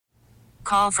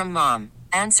call from mom.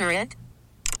 Answer it.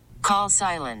 Call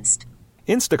silenced.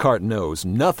 Instacart knows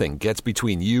nothing gets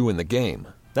between you and the game.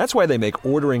 That's why they make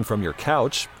ordering from your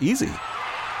couch easy.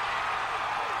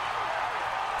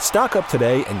 Stock up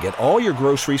today and get all your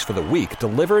groceries for the week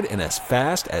delivered in as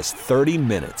fast as 30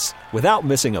 minutes without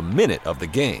missing a minute of the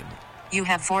game. You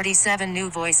have 47 new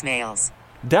voicemails.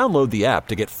 Download the app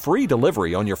to get free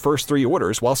delivery on your first 3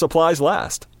 orders while supplies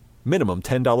last. Minimum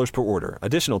 $10 per order.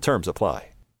 Additional terms apply.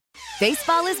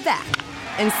 Baseball is back,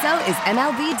 and so is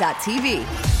MLB.tv.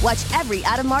 Watch every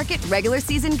out-of-market regular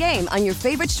season game on your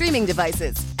favorite streaming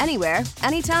devices, anywhere,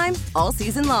 anytime, all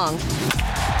season long.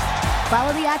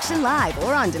 Follow the action live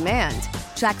or on demand.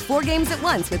 Track 4 games at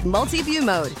once with multi-view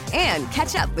mode and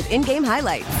catch up with in-game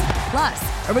highlights.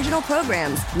 Plus, original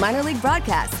programs, minor league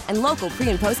broadcasts, and local pre-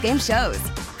 and post-game shows.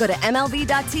 Go to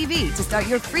MLB.tv to start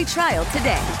your free trial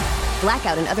today.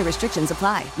 Blackout and other restrictions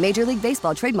apply. Major League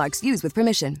Baseball trademarks used with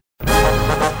permission.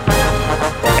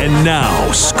 And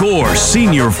now, Score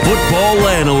Senior Football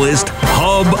Analyst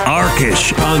Hub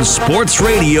Arkush on Sports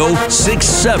Radio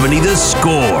 670 The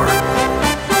Score.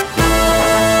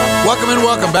 Welcome and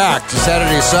welcome back to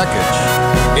Saturday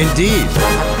Suckage. Indeed,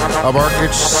 Hub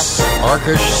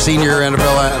Arkush, Senior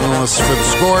NFL Analyst for The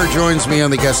Score, joins me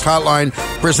on the guest hotline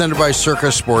presented by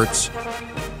Circa Sports,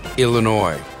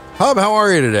 Illinois. Hub, how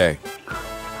are you today?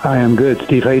 I am good.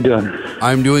 Steve, how you doing?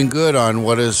 I'm doing good on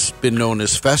what has been known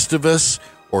as Festivus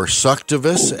or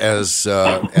Sucktivus,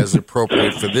 as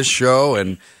appropriate for this show,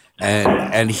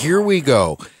 and here we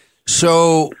go.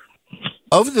 So,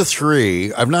 of the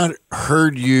three, I've not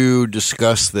heard you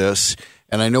discuss this,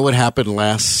 and I know what happened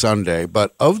last Sunday,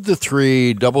 but of the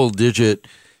three double-digit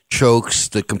chokes,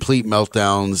 the complete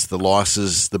meltdowns, the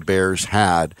losses the Bears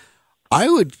had, I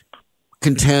would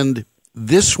contend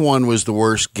this one was the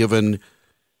worst, given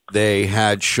they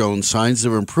had shown signs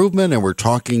of improvement and were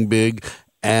talking big.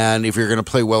 And if you're going to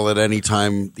play well at any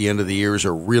time, the end of the year is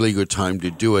a really good time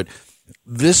to do it.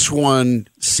 This one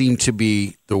seemed to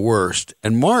be the worst.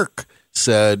 And Mark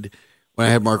said, when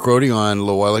I had Mark Rohde on a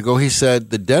little while ago, he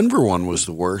said the Denver one was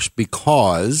the worst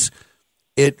because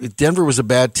Denver was a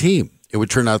bad team. It would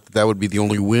turn out that would be the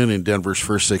only win in Denver's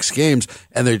first 6 games,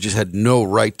 and they just had no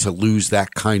right to lose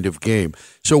that kind of game.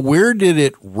 So where did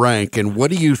it rank, and what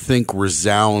do you think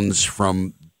resounds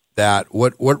from that?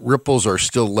 What ripples are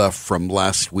still left from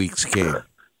last week's game?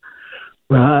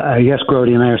 Well, I guess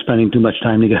Grody and I are spending too much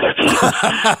time together.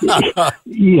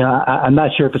 Yeah, I'm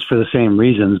not sure if it's for the same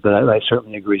reasons, but I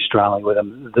certainly agree strongly with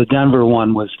him. The Denver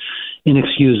one was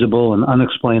inexcusable and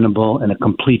unexplainable and a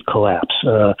complete collapse.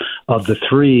 Of the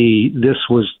three, this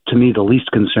was, to me, the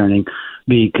least concerning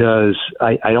because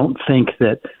I don't think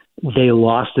that they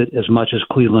lost it as much as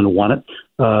Cleveland won it.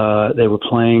 They were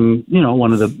playing,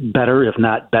 one of the better, if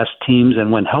not best teams,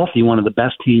 and when healthy, one of the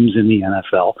best teams in the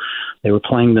NFL. They were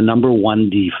playing the number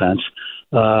one defense.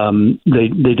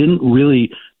 They didn't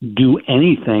really do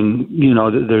anything.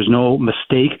 There's no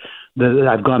mistake.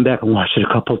 I've gone back and watched it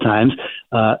a couple of times.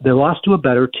 They lost to a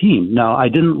better team. Now, I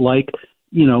didn't like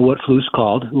what Flus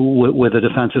called with a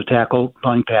defensive tackle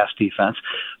playing pass defense.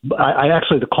 I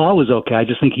actually, the call was okay. I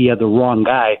just think he had the wrong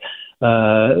guy,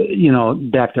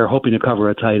 back there hoping to cover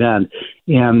a tight end.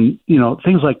 And,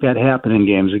 things like that happen in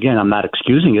games. Again, I'm not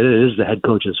excusing it. It is the head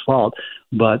coach's fault.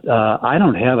 But I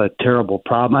don't have a terrible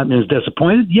problem. I mean,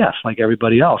 disappointed? Yes, like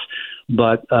everybody else.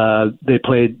 But they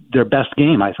played their best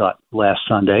game, I thought, last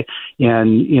Sunday.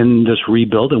 And in this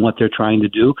rebuild and what they're trying to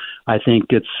do, I think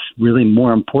it's really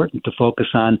more important to focus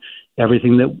on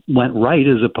everything that went right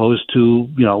as opposed to,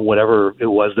 whatever it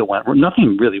was that went wrong.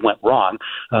 Nothing really went wrong.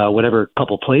 Whatever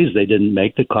couple plays they didn't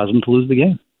make that caused them to lose the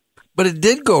game. But it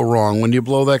did go wrong when you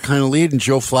blow that kind of lead, and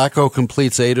Joe Flacco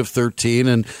completes 8 of 13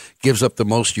 and gives up the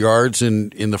most yards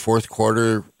in the fourth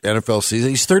quarter NFL season.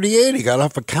 He's 38. He got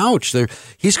off a couch.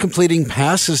 He's completing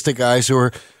passes to guys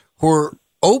who are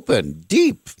open,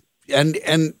 deep.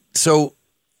 And so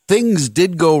things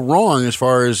did go wrong as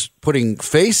far as putting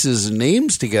faces and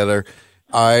names together.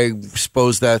 I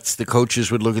suppose that's the coaches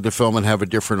would look at the film and have a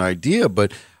different idea,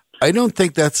 but I don't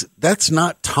think that's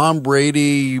not Tom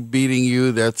Brady beating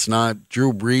you. That's not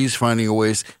Drew Brees finding a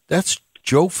ways. That's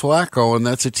Joe Flacco, and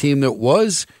that's a team that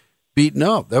was beaten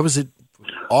up. That was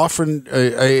often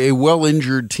a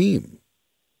well-injured team.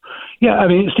 Yeah, I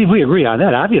mean, Steve, we agree on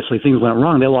that. Obviously, things went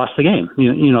wrong. They lost the game.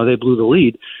 They blew the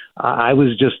lead. I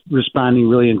was just responding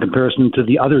really in comparison to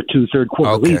the other 2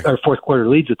 leads or fourth quarter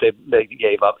leads that they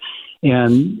gave up.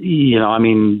 And, you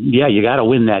got to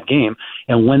win that game.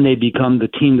 And when they become the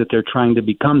team that they're trying to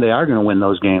become, they are going to win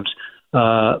those games.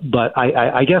 But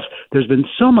I guess there's been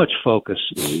so much focus,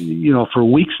 for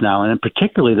weeks now, and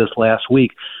particularly this last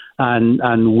week,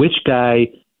 on which guy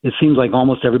it seems like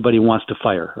almost everybody wants to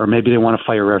fire, or maybe they want to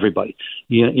fire everybody,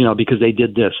 because they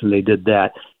did this and they did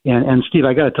that. And Steve,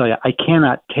 I got to tell you, I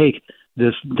cannot take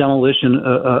this demolition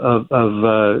of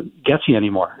Getsy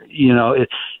anymore.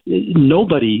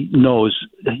 Nobody knows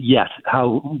yet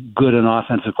how good an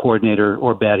offensive coordinator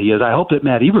or bad he is. I hope that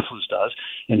Matt Eberflus does,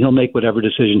 and he'll make whatever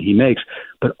decision he makes.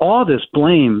 But all this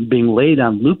blame being laid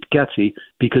on Luke Getsy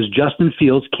because Justin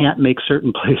Fields can't make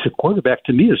certain plays at quarterback,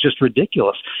 to me, is just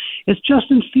ridiculous. It's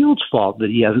Justin Fields' fault that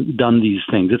he hasn't done these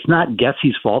things. It's not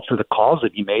Getsy's fault for the calls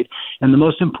that he made. And the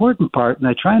most important part, and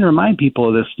I try and remind people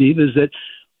of this, Steve, is that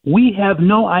we have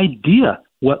no idea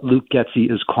what Luke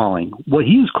Getsy is calling. What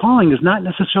he is calling is not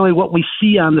necessarily what we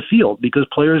see on the field, because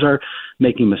players are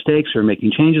making mistakes or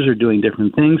making changes or doing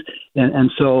different things.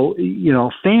 And so,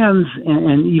 fans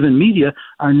and even media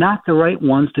are not the right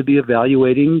ones to be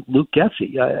evaluating Luke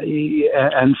Getsy.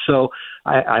 And so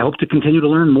I hope to continue to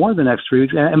learn more the next 3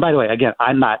 weeks. And by the way, again,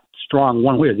 I'm not strong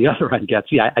one way or the other on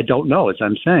Getsy. I don't know, as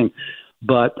I'm saying.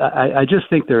 But I just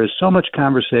think there is so much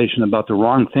conversation about the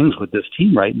wrong things with this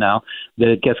team right now that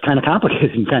it gets kind of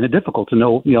complicated and kind of difficult to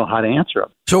know how to answer them.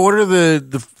 So what are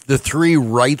the three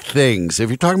right things?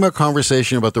 If you're talking about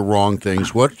conversation about the wrong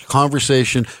things, what are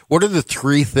the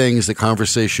three things the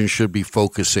conversation should be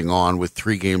focusing on with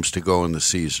 3 games to go in the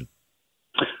season?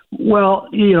 Well,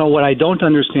 what I don't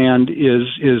understand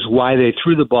is why they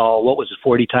threw the ball,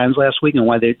 40 times last week, and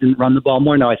why they didn't run the ball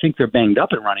more. Now, I think they're banged up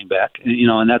at running back,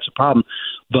 and that's a problem.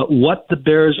 But what the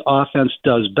Bears offense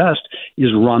does best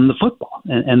is run the football,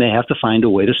 and they have to find a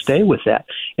way to stay with that.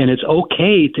 And it's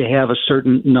okay to have a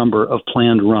certain number of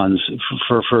planned runs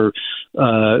for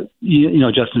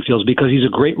Justin Fields, because he's a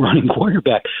great running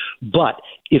quarterback. But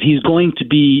if he's going to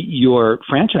be your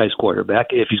franchise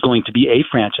quarterback, if he's going to be a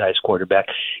franchise quarterback,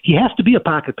 he has to be a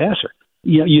pocket passer.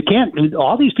 You can't,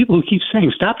 all these people who keep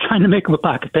saying, stop trying to make him a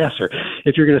pocket passer.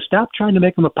 If you're going to stop trying to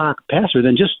make him a pocket passer,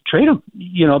 then just trade him,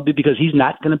 because he's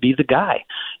not going to be the guy.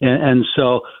 And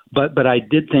so, but I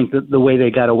did think that the way they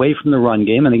got away from the run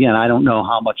game, and again, I don't know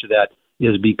how much of that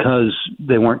is because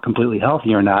they weren't completely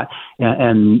healthy or not.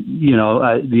 And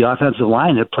the offensive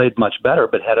line had played much better,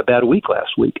 but had a bad week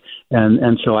last week.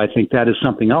 And so I think that is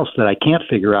something else that I can't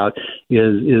figure out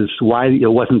is why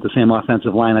it wasn't the same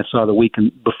offensive line I saw the week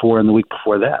before and the week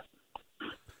before that.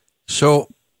 So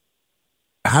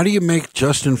how do you make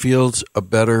Justin Fields a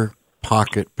better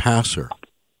pocket passer?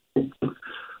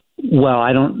 Well,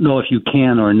 I don't know if you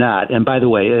can or not. And by the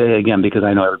way, again, because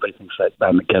I know everybody thinks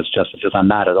I'm against Justin Fields, I'm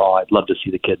not at all. I'd love to see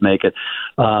the kid make it.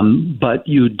 But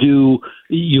you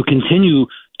continue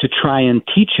to try and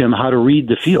teach him how to read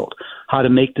the field, how to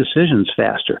make decisions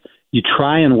faster. You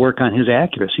try and work on his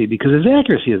accuracy, because his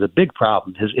accuracy is a big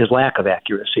problem, his lack of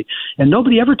accuracy. And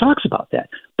nobody ever talks about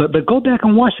that. But go back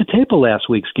and watch the tape of last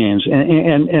week's games.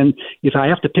 And if I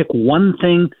have to pick one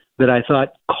thing that I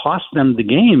thought cost them the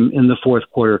game in the fourth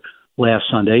quarter last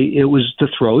Sunday, it was the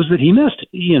throws that he missed,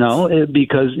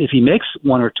 because if he makes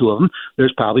one or two of them,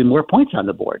 there's probably more points on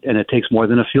the board, and it takes more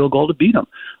than a field goal to beat him.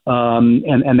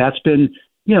 And that's been,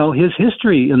 his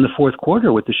history in the fourth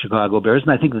quarter with the Chicago Bears,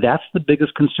 and I think that's the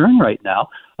biggest concern right now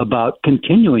about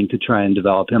continuing to try and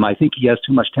develop him. I think he has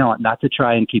too much talent not to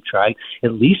try and keep trying,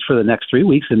 at least for the next 3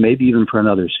 weeks and maybe even for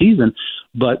another season.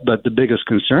 But the biggest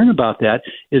concern about that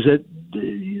is that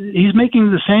he's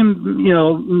making the same,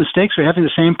 mistakes, or having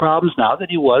the same problems now that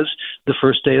he was the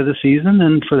first day of the season,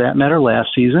 and for that matter,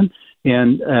 last season.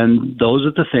 And those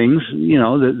are the things,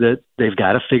 that they've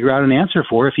got to figure out an answer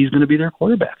for if he's going to be their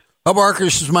quarterback. Hub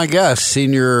Arkush is my guest,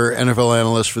 senior NFL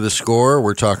analyst for The Score.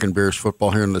 We're talking Bears football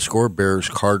here in The Score.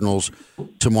 Bears-Cardinals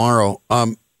tomorrow.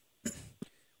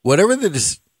 Whatever do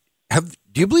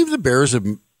you believe the Bears have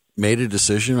made a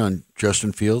decision on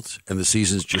Justin Fields and the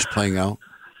season's just playing out?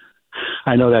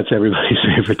 I know that's everybody's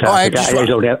favorite topic. I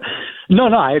don't have.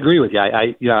 No, I agree with you.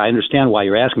 I understand why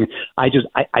you're asking. I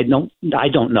don't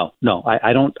know. No,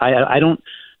 I don't.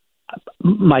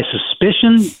 My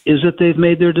suspicion is that they've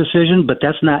made their decision, but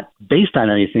that's not based on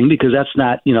anything, because that's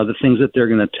not, the things that they're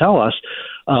going to tell us.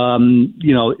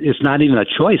 It's not even a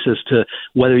choice as to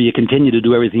whether you continue to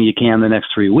do everything you can the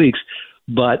next 3 weeks.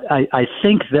 But I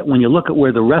think that when you look at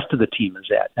where the rest of the team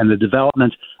is at and the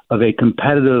development of a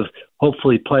competitive,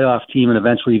 hopefully playoff team and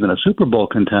eventually even a Super Bowl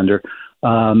contender,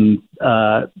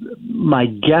 my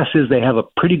guess is they have a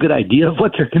pretty good idea of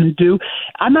what they're going to do.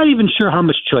 I'm not even sure how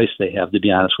much choice they have, to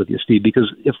be honest with you, Steve,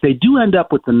 because if they do end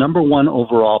up with the number 1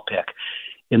 overall pick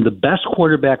in the best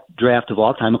quarterback draft of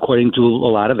all time, according to a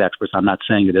lot of experts, I'm not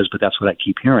saying it is, but that's what I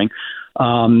keep hearing,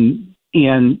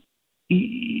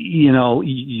 he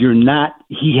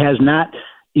has not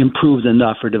improved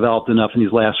enough or developed enough in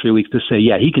these last 3 weeks to say,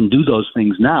 yeah, he can do those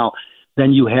things now,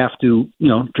 then you have to,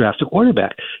 draft a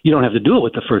quarterback. You don't have to do it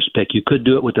with the first pick. You could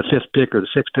do it with the fifth pick or the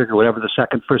sixth pick or whatever the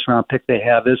second first-round pick they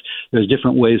have is. There's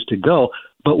different ways to go.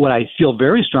 But what I feel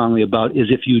very strongly about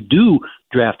is if you do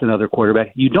draft another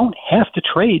quarterback, you don't have to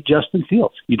trade Justin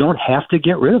Fields. You don't have to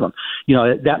get rid of him.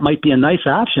 That might be a nice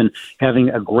option, having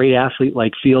a great athlete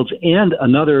like Fields and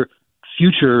another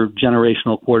future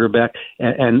generational quarterback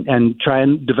and try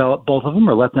and develop both of them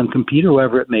or let them compete or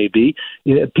whatever it may be.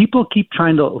 People keep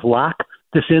trying to lock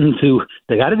this into,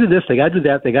 they got to do this, they got to do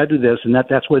that, they got to do this, and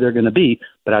that's where they're going to be.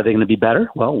 But are they going to be better?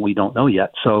 Well, we don't know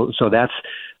yet. So that's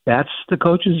the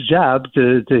coach's job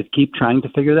to keep trying to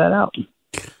figure that out.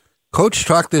 Coach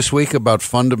talked this week about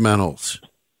fundamentals.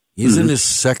 He's in his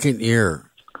second year.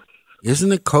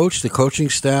 Isn't it, Coach, the coaching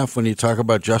staff, when you talk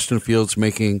about Justin Fields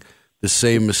making the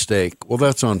same mistake? Well,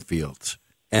 that's on Fields.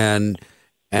 And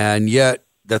yet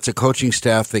that's a coaching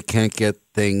staff that can't get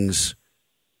things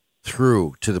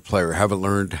through to the player, haven't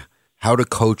learned how to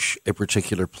coach a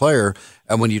particular player.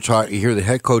 And when you hear the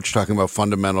head coach talking about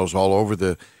fundamentals all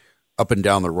over up and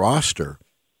down the roster,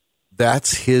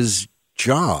 that's his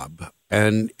job.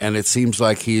 And it seems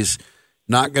like he's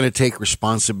not going to take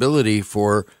responsibility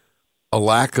for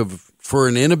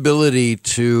an inability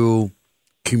to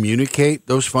communicate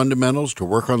those fundamentals, to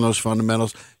work on those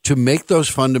fundamentals, to make those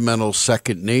fundamentals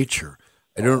second nature.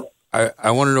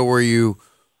 I want to know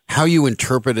how you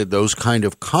interpreted those kind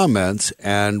of comments,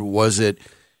 and was it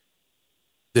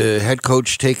the head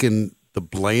coach taking the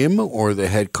blame or the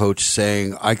head coach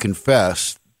saying, I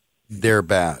confess, they're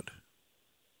bad?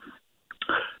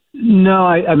 No,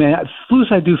 I mean,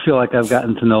 Flus, I do feel like I've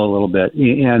gotten to know a little bit.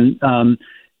 And,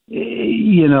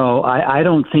 I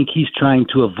don't think he's trying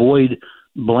to avoid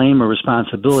blame or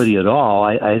responsibility at all.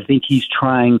 I think he's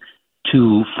trying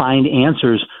to find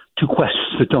answers to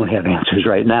questions that don't have answers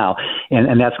right now.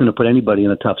 And that's going to put anybody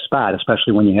in a tough spot,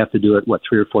 especially when you have to do it,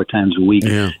 3 or 4 times a week,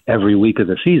 every week of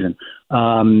the season.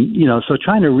 So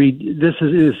trying to read, this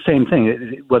is the same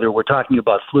thing, whether we're talking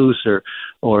about Flus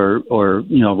or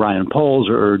Ryan Poles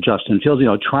or Justin Fields,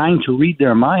 trying to read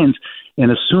their minds and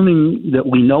assuming that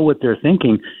we know what they're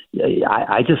thinking.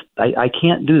 I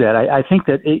can't do that. I think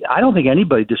that I don't think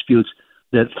anybody disputes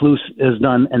that Flus has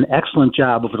done an excellent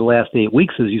job over the last 8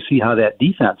 weeks as you see how that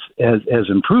defense has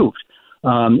improved.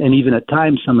 And even at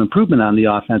times some improvement on the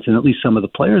offense and at least some of the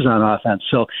players on offense.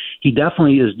 So he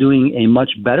definitely is doing a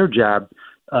much better job,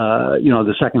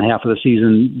 the second half of the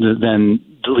season than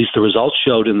at least the results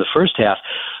showed in the first half.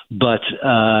 But,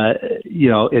 at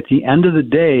the end of the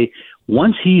day,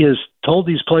 once he has told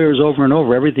these players over and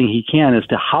over everything he can as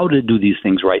to how to do these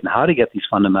things right and how to get these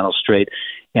fundamentals straight,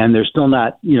 and they're still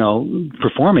not,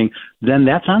 performing, then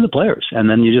that's on the players. And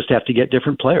then you just have to get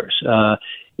different players.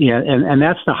 And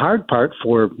that's the hard part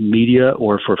for media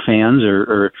or for fans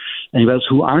or anybody else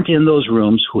who aren't in those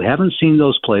rooms, who haven't seen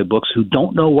those playbooks, who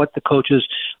don't know what the coaches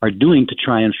are doing to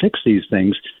try and fix these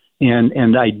things.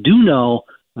 And I do know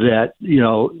that,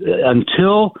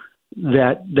 until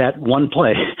that one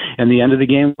play and the end of the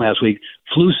game last week,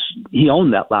 Flus, he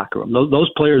owned that locker room.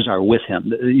 Those players are with him.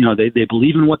 They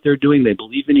believe in what they're doing. They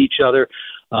believe in each other.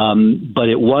 But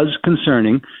it was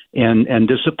concerning and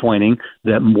disappointing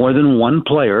that more than one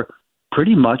player,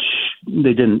 pretty much,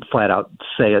 they didn't flat out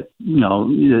say it,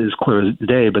 as clear as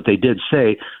day, but they did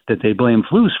say that they blame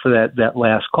Flus for that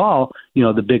last call,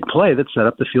 the big play that set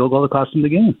up the field goal that cost him the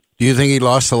game. Do you think he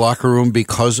lost the locker room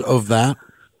because of that?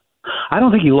 I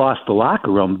don't think he lost the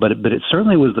locker room, but it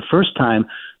certainly was the first time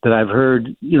that I've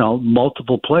heard,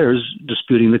 multiple players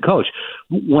disputing the coach.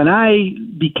 When I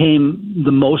became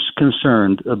the most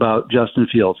concerned about Justin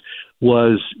Fields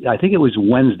was, I think it was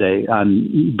Wednesday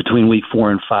between week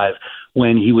 4 and 5,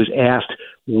 when he was asked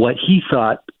what he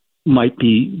thought might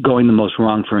be going the most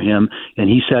wrong for him, and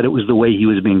he said it was the way he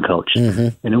was being coached. Mm-hmm.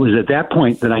 And it was at that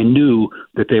point that I knew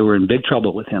that they were in big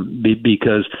trouble with him,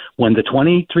 because when the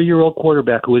 23-year-old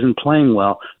quarterback who isn't playing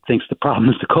well thinks the problem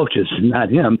is the coaches and not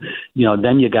him,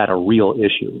 then you got a real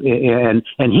issue. And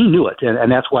he knew it,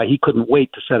 and that's why he couldn't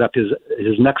wait to set up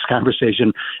his next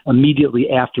conversation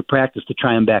immediately after practice to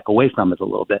try and back away from it a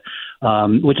little bit,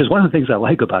 which is one of the things I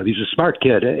like about him. He's a smart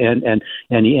kid, and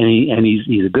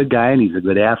he's a good guy, and he's a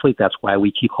good athlete. That's why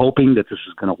we keep hoping that this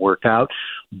is going to work out.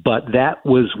 But that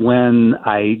was when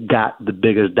I got the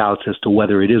biggest doubts as to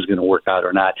whether it is going to work out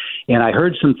or not. And I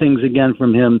heard some things again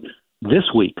from him this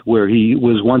week where he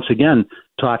was once again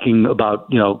talking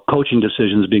about, coaching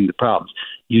decisions being the problems.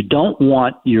 You don't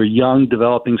want your young,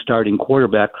 developing, starting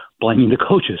quarterback blaming the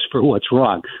coaches for what's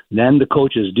wrong. Then the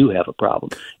coaches do have a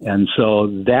problem. And so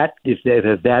that, if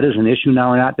that is an issue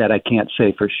now or not, that I can't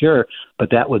say for sure,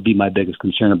 but that would be my biggest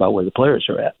concern about where the players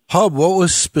are at. Hub, what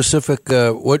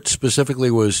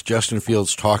specifically was Justin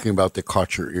Fields talking about that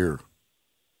caught your ear?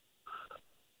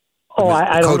 Oh,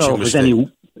 I don't know if it was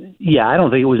any. Yeah, I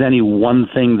don't think it was any one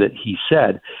thing that he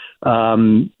said.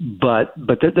 But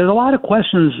there's a lot of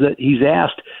questions that he's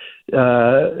asked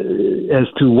as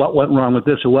to what went wrong with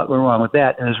this or what went wrong with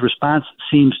that, and his response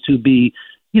seems to be,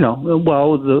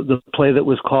 well, the play that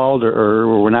was called, or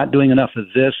we're not doing enough of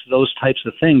this, those types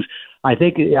of things. I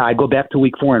think I go back to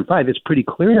week 4 and 5. It's pretty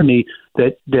clear to me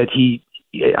that he.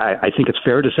 I think it's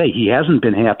fair to say he hasn't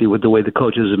been happy with the way the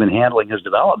coaches have been handling his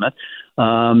development,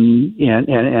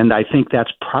 and I think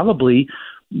that's probably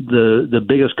the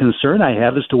biggest concern I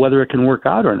have as to whether it can work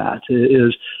out or not.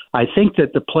 Is I think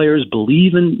that the players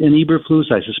believe in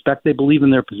Eberflus. I suspect they believe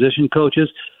in their position coaches,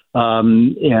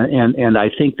 and I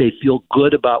think they feel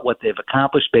good about what they've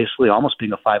accomplished. Basically, almost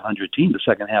being a 500 team the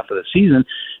second half of the season.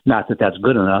 Not that that's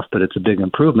good enough, but it's a big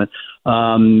improvement. But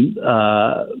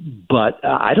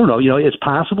I don't know. It's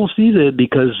possible, Steve,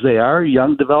 because they are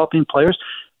young, developing players.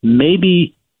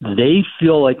 Maybe they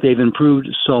feel like they've improved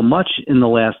so much in the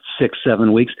last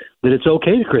 6-7 weeks that it's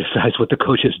okay to criticize what the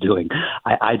coach is doing.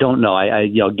 I don't know.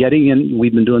 Getting in,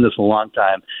 we've been doing this a long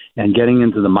time, and getting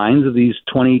into the minds of these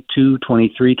 22,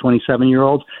 23,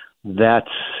 27-year-olds,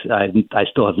 that's I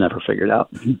still have never figured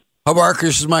out. Hub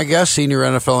Arkush is my guest, senior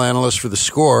NFL analyst for The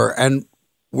Score, and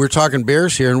we're talking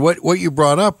Bears here. And what you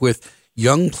brought up with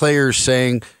young players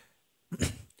saying,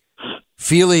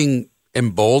 feeling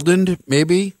emboldened,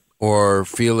 maybe, or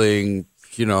feeling,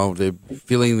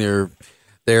 feeling their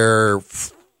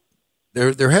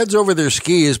heads over their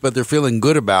skis, but they're feeling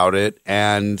good about it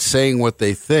and saying what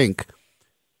they think.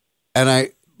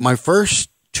 And my first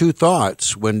two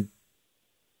thoughts when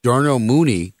Darnell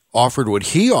Mooney offered what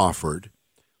he offered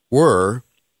were,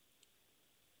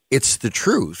 it's the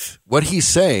truth. What he's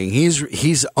saying,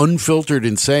 he's unfiltered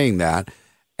in saying that,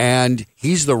 and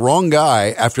he's the wrong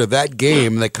guy after that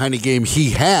game, the kind of game he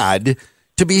had,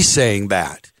 to be saying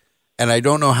that. And I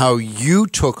don't know how you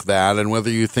took that and whether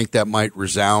you think that might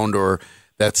resound or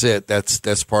that's it.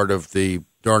 That's part of the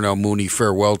Darnell Mooney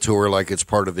farewell tour, like it's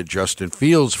part of the Justin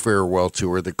Fields farewell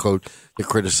tour, the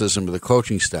criticism of the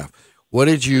coaching staff. What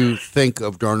did you think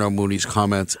of Darnell Mooney's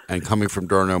comments and coming from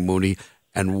Darnell Mooney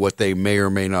and what they may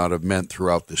or may not have meant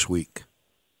throughout this week?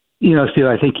 Steve,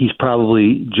 I think he's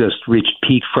probably just reached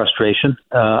peak frustration.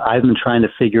 I've been trying to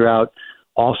figure out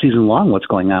all season long what's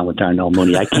going on with Darnell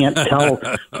Mooney. I can't tell.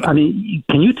 I mean,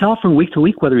 can you tell from week to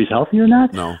week whether he's healthy or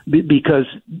not? No. Because,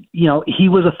 he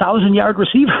was a 1,000-yard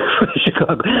receiver for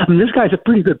Chicago. I mean, this guy's a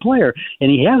pretty good player,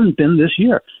 and he hasn't been this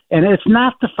year. And it's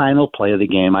not the final play of the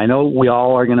game. I know we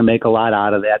all are going to make a lot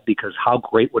out of that because how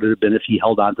great would it have been if he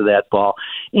held on to that ball?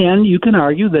 And you can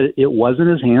argue that it was in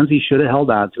his hands. He should have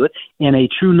held on to it. And a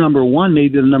true number one,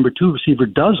 maybe the number 2 receiver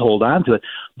does hold on to it.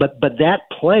 But that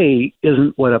play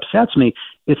isn't what upsets me.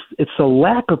 It's a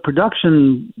lack of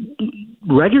production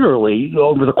regularly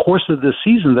over the course of this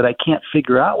season that I can't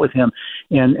figure out with him.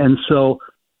 And so,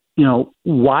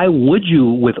 why would you,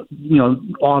 with,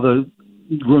 all the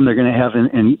room they're going to have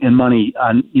in money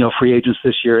on, free agents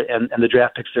this year and the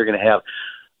draft picks they're going to have,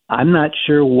 I'm not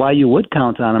sure why you would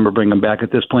count on him or bring him back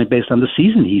at this point based on the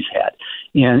season he's had.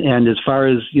 And as far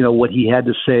as, what he had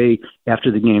to say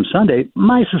after the game Sunday,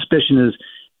 my suspicion is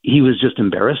he was just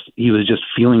embarrassed. He was just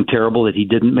feeling terrible that he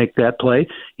didn't make that play.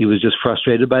 He was just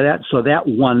frustrated by that. So that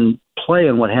one play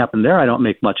and what happened there, I don't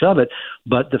make much of it.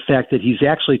 But the fact that he's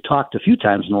actually talked a few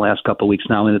times in the last couple of weeks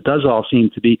now, and it does all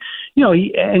seem to be,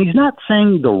 and he's not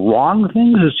saying the wrong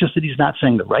things. It's just that he's not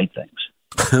saying the right things.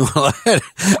 Well,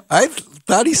 I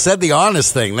thought he said the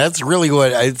honest thing. That's really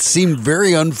what it seemed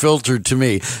very unfiltered to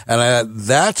me, and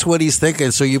that's what he's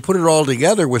thinking. So you put it all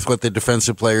together with what the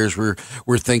defensive players were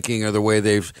thinking, or the way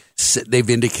they've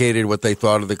indicated what they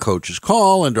thought of the coach's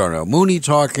call, and Darnell Mooney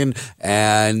talking,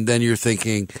 and then you're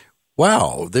thinking,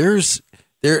 wow,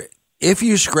 if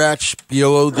you scratch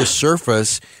below the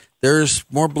surface, there's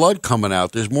more blood coming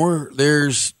out.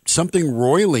 There's something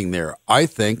roiling there. I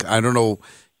think. I don't know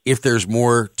if there's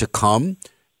more to come,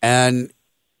 and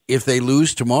if they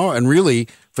lose tomorrow, and really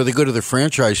for the good of the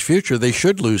franchise future, they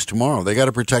should lose tomorrow. They got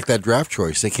to protect that draft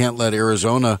choice. They can't let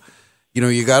Arizona,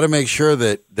 you got to make sure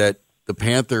that the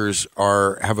Panthers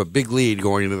have a big lead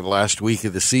going into the last week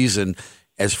of the season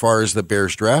as far as the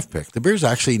Bears draft pick. The Bears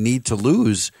actually need to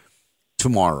lose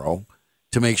tomorrow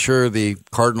to make sure the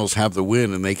Cardinals have the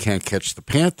win and they can't catch the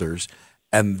Panthers.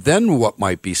 And then what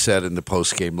might be said in the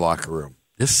post-game locker room?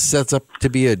 This sets up to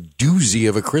be a doozy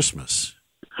of a Christmas.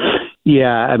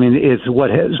 Yeah, I mean, it's what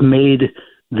has made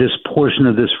this portion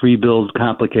of this rebuild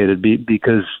complicated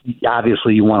because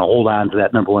obviously you want to hold on to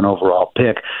that number one overall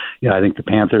pick. I think the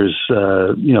Panthers,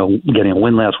 getting a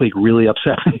win last week really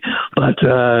upset me, but,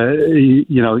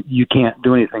 you can't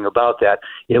do anything about that.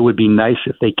 It would be nice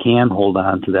if they can hold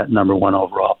on to that number one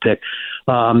overall pick.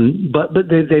 But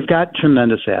they've got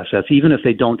tremendous assets. Even if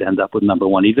they don't end up with number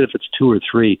one, even if it's 2 or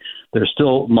 3, there's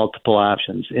still multiple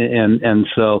options. And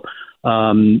so,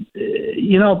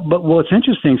 but what's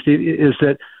interesting, Steve, is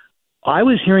that I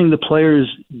was hearing the players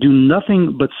be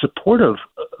nothing but supportive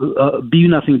of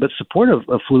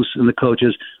Flus and the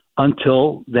coaches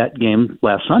until that game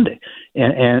last Sunday.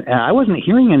 And I wasn't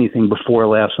hearing anything before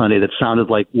last Sunday that sounded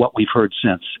like what we've heard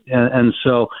since. And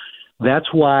so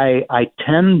that's why I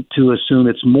tend to assume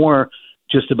it's more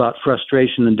just about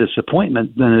frustration and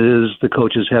disappointment than it is the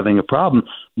coaches having a problem.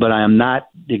 But I am not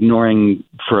ignoring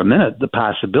for a minute the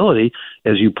possibility,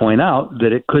 as you point out,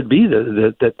 that it could be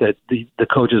that the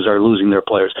coaches are losing their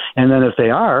players. And then if they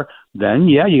are, then,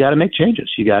 you got to make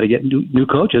changes. You got to get new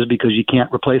coaches because you can't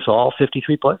replace all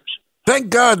 53 players.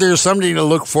 Thank God there's something to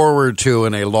look forward to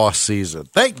in a lost season.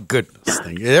 Thank goodness.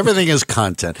 Everything is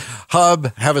content.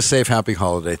 Hub, have a safe, happy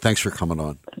holiday. Thanks for coming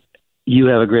on. You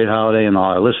have a great holiday, and all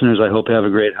our listeners, I hope, have a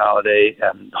great holiday.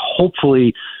 And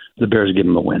hopefully the Bears give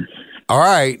them a win. All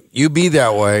right. You be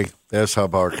that way. That's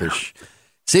Hub Arkush,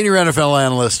 senior NFL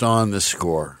analyst on The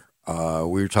Score.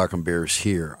 We were talking Bears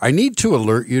here. I need to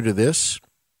alert you to this.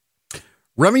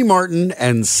 Remy Martin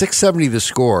and 670 The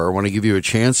Score want to give you a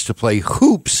chance to play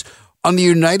hoops on the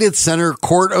United Center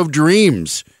Court of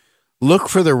Dreams. Look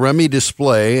for the Remy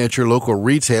display at your local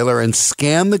retailer and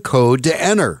scan the code to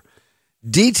enter.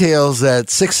 Details at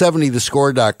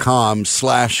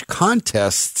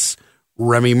 670thescore.com/contests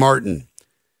Remy Martin.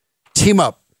 Team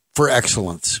up for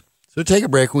excellence. So take a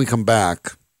break when we come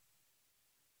back.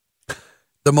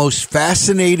 The most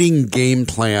fascinating game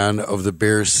plan of the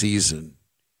Bears season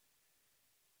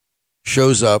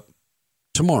shows up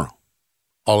tomorrow.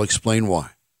 I'll explain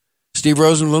why. Steve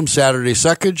Rosenbloom, Saturday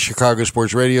Suckage, Chicago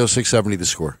Sports Radio, 670 The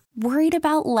Score. Worried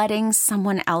about letting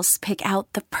someone else pick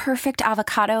out the perfect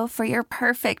avocado for your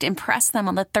perfect impress them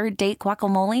on the third date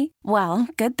guacamole? Well,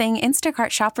 good thing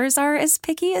Instacart shoppers are as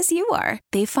picky as you are.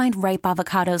 They find ripe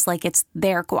avocados like it's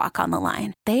their guac on the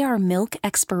line. They are milk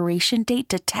expiration date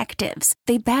detectives.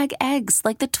 They bag eggs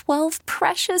like the 12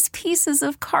 precious pieces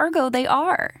of cargo they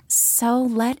are. So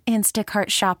let Instacart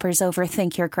shoppers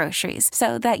overthink your groceries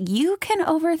so that you can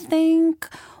overthink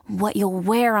what you'll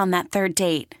wear on that third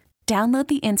date. Download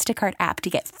the Instacart app to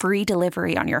get free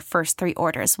delivery on your first 3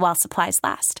 orders while supplies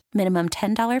last. Minimum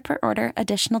 $10 per order.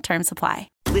 Additional terms apply.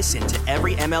 Listen to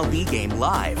every MLB game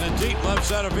live. In the deep left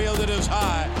center field, it is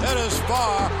high, it is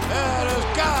far, it is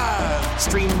gone.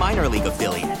 Stream minor league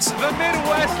affiliates. The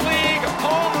Midwest League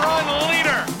home run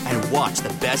leader. And watch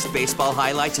the best baseball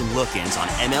highlights and look-ins on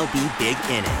MLB Big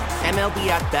Inning. MLB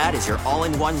At Bat is your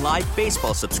all-in-one live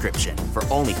baseball subscription for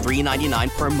only $3.99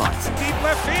 per month. Deep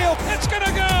left field, it's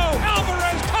gonna go.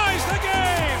 Alvarez ties the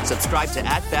game. Subscribe to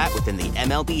At Bat within the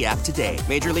MLB app today.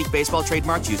 Major League Baseball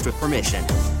trademarks used with permission.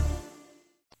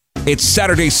 It's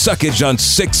Saturday Suckage on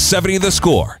 670 The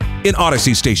Score in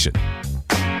Odyssey Station.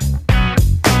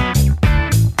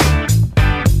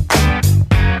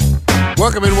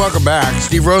 Welcome in, welcome back.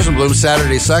 Steve Rosenbloom,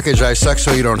 Saturday Suckage. I suck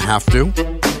so you don't have to.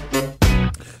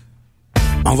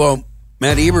 Although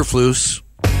Matt Eberflus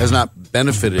has not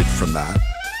benefited from that.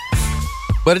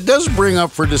 But it does bring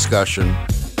up for discussion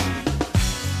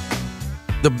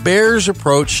the Bears'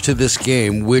 approach to this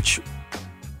game, which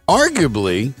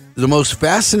arguably the most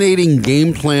fascinating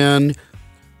game plan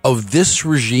of this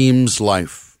regime's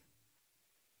life.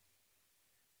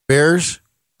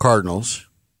 Bears-Cardinals.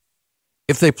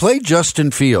 If they play Justin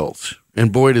Fields,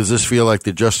 and boy does this feel like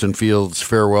the Justin Fields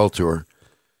farewell tour,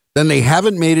 then they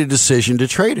haven't made a decision to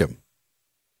trade him.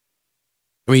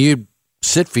 I mean, you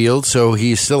sit Fields, so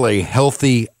he's still a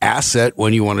healthy asset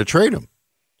when you want to trade him.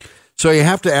 So you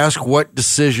have to ask what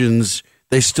decisions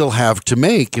they still have to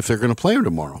make if they're going to play him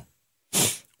tomorrow.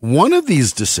 One of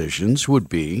these decisions would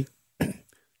be,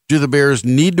 do the Bears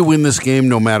need to win this game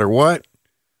no matter what?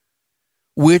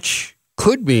 Which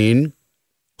could mean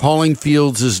calling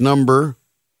Fields' number,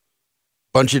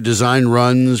 bunch of design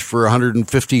runs for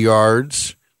 150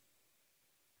 yards.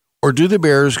 Or do the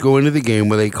Bears go into the game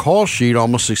with a call sheet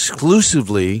almost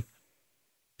exclusively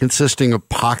consisting of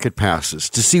pocket passes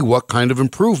to see what kind of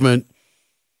improvement,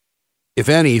 if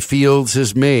any, Fields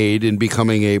has made in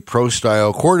becoming a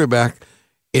pro-style quarterback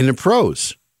in the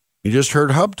pros? You just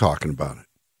heard Hub talking about it.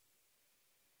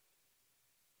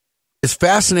 is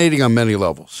fascinating on many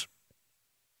levels.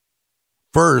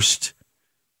 First,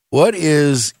 what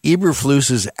is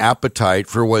Eberflus's appetite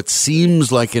for what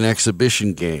seems like an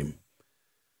exhibition game?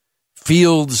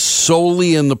 Fields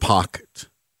solely in the pocket.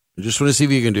 I just want to see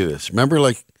if you can do this.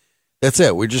 Remember, that's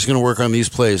it. We're just going to work on these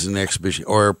plays in the exhibition.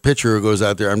 Or a pitcher who goes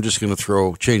out there, I'm just going to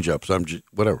throw changeups.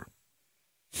 Whatever.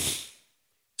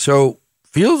 So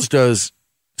Fields does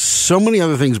so many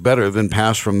other things better than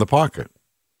pass from the pocket.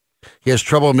 He has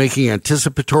trouble making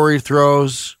anticipatory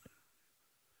throws.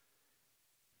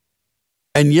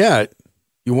 And yet,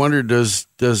 you wonder, does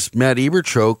Matt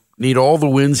Eberchoke need all the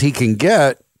wins he can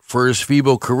get for his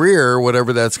feeble career,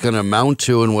 whatever that's going to amount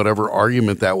to and whatever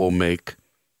argument that will make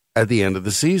at the end of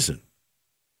the season?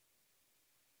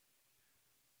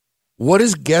 What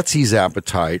is Getsy's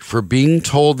appetite for being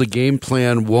told the game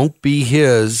plan won't be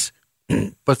his,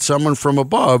 but someone from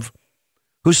above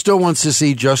who still wants to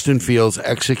see Justin Fields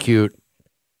execute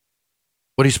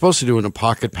what he's supposed to do in a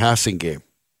pocket passing game?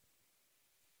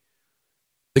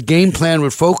 The game plan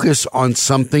would focus on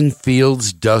something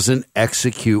Fields doesn't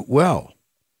execute well.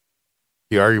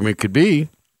 The argument could be,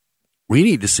 we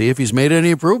need to see if he's made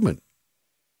any improvement.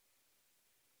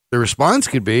 The response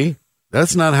could be,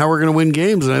 that's not how we're going to win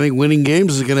games, and I think winning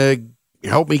games is going to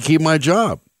help me keep my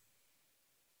job.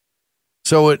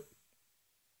 So it,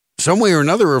 some way or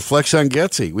another, reflects on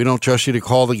Getsy. We don't trust you to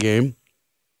call the game,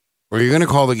 or you're going to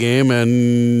call the game,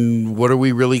 and what are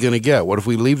we really going to get? What if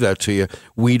we leave that to you?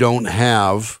 We don't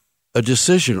have a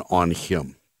decision on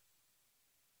him.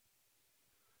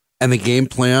 And the game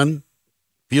plan,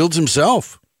 Fields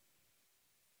himself.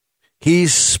 He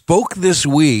spoke this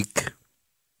week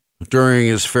during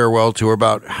his farewell tour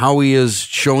about how he has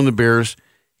shown the Bears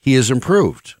he has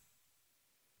improved.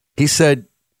 He said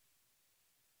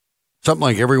something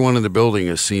like everyone in the building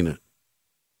has seen it.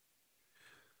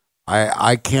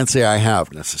 I can't say I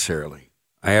have necessarily.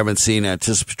 I haven't seen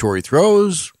anticipatory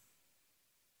throws.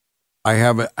 He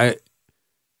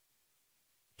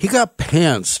got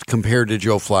pantsed compared to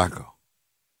Joe Flacco.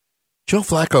 Joe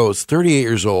Flacco is 38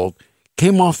 years old,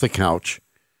 came off the couch.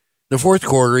 The fourth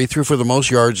quarter, he threw for the most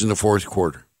yards in the fourth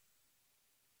quarter.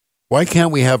 Why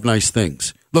can't we have nice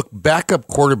things? Look, backup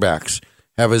quarterbacks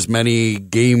have as many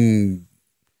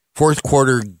fourth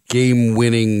quarter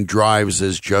game-winning drives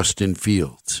as Justin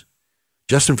Fields.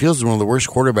 Justin Fields is one of the worst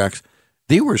quarterbacks,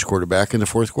 the worst quarterback in the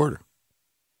fourth quarter.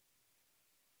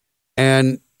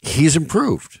 And he's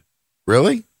improved.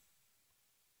 Really?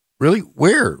 Really?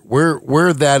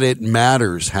 Where that it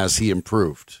matters has he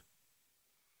improved?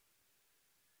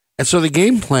 And so the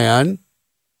game plan,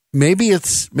 maybe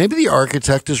the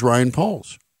architect is Ryan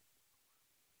Poles.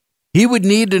 He would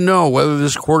need to know whether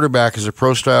this quarterback is a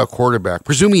pro-style quarterback,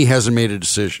 presuming he hasn't made a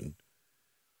decision.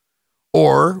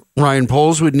 Or Ryan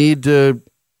Poles would need to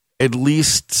at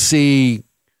least see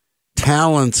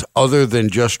talents other than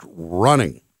just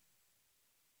running.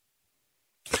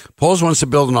 Poles wants to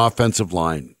build an offensive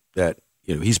line that,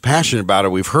 he's passionate about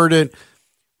it. We've heard it.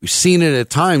 We've seen it at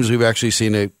times. We've actually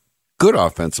seen a good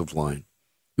offensive line.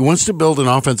 He wants to build an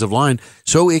offensive line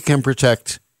so it can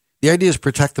protect. The idea is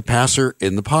protect the passer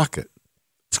in the pocket.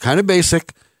 It's kind of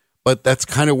basic, but that's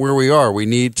kind of where we are. We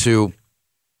need to,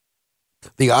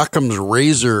 the Occam's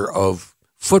razor of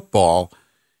football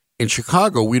in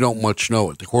Chicago, we don't much know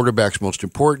it. The quarterback's most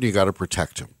important. You got to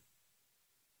protect him.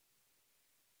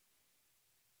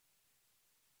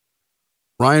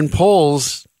 Ryan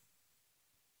Poles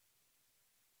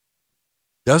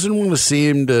doesn't want to see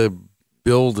him to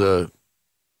build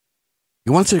he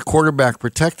wants a quarterback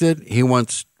protected. He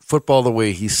wants football the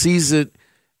way he sees it,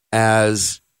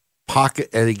 as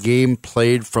a game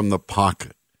played from the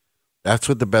pocket. That's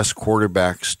what the best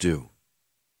quarterbacks do.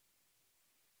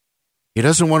 He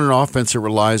doesn't want an offense that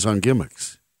relies on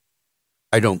gimmicks.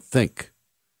 I don't think.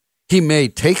 He may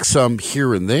take some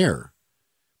here and there,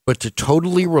 but to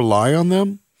totally rely on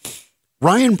them,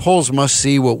 Ryan Poles must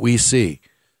see what we see.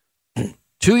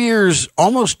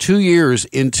 Almost 2 years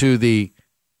into the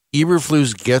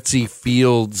Eberflus-Getsy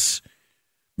Fields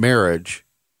marriage,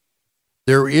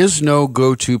 there is no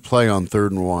go-to play on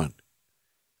 3rd and 1.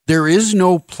 There is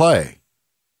no play.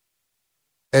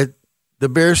 The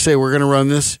Bears say, we're going to run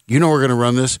this. We're going to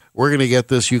run this. We're going to get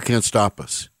this. You can't stop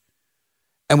us.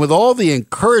 And with all the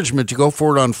encouragement to go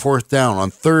forward on 4th down, on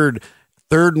 3rd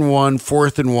and 1,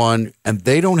 4th and 1, and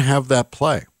they don't have that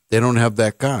play. They don't have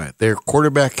that guy. Their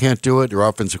quarterback can't do it. Their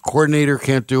offensive coordinator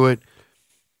can't do it.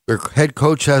 Their head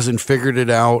coach hasn't figured it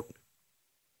out.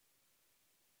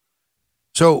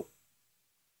 So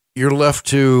you're left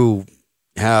to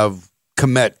have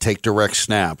Komet take direct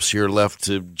snaps. You're left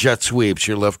to jet sweeps.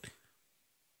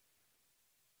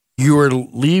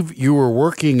 You were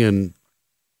working in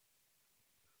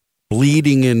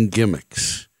bleeding in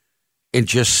gimmicks in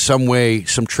just some way,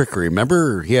 some trickery.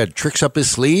 Remember, he had tricks up his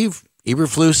sleeve?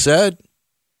 Eberflus said,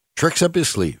 tricks up his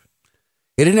sleeve.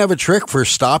 He didn't have a trick for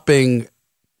stopping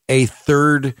a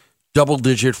third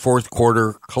double-digit fourth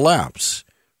quarter collapse.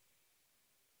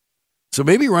 So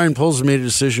maybe Ryan Poles made a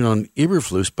decision on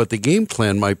Eberflus, but the game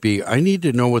plan might be, I need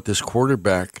to know what this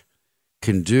quarterback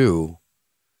can do.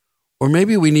 Or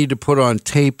maybe we need to put on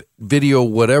tape, video,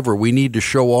 whatever. We need to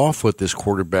show off what this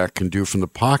quarterback can do from the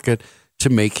pocket to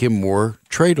make him more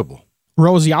tradable.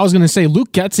 Rosie, I was going to say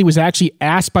Luke Getsy was actually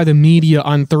asked by the media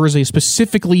on Thursday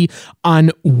specifically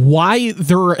on why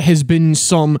there has been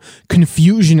some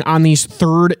confusion on these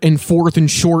third and fourth and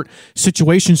short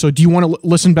situations. So do you want to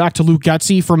listen back to Luke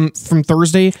Getsy from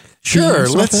Thursday? Sure.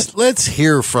 Let's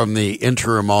hear from the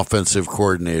interim offensive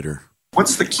coordinator.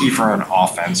 What's the key for an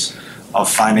offense of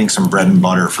finding some bread and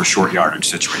butter for short yardage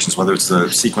situations, whether it's the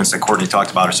sequence that Courtney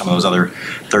talked about or some of those other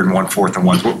 3rd and 1, 4th and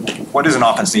 1s? What does an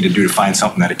offense need to do to find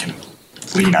something that it can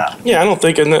lean on? Yeah, I don't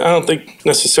think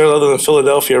necessarily, other than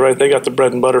Philadelphia, right? They got the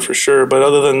bread and butter for sure. But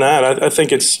other than that, I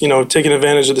think it's, taking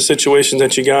advantage of the situations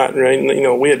that you got, right?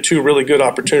 And, we had 2 really good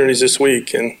opportunities this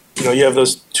week, and you have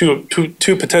those two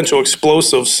potential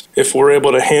explosives if we're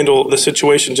able to handle the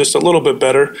situation just a little bit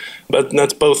better. But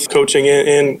that's both coaching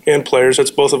and players. That's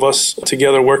both of us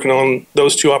together working on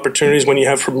those 2 opportunities. When you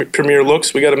have premier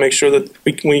looks, we got to make sure that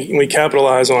we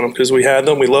capitalize on them because we had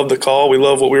them. We love the call. We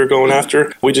love what we were going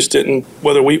after. We just didn't,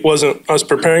 whether we wasn't us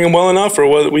preparing them well enough or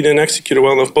whether we didn't execute it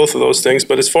well enough, both of those things.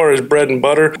 But as far as bread and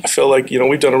butter, I feel like,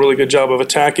 we've done a really good job of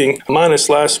attacking. Minus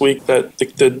last week that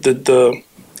the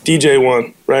DJ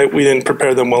one, right? We didn't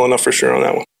prepare them well enough for sure on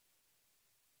that one.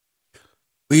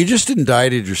 Well, you just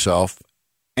indicted yourself.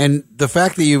 And the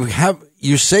fact that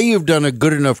you say you've done a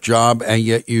good enough job and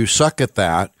yet you suck at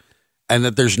that and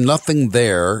that there's nothing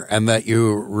there and that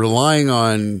you're relying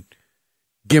on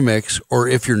gimmicks, or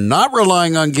if you're not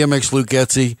relying on gimmicks, Luke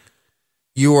Getsy,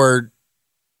 you are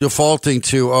defaulting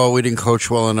to, we didn't coach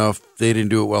well enough. They didn't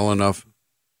do it well enough.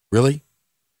 Really?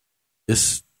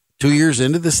 This 2 years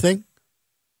into this thing?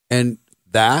 And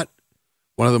that,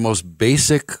 one of the most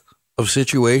basic of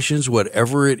situations,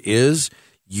 whatever it is,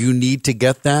 you need to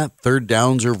get that. Third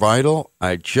downs are vital.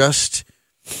 The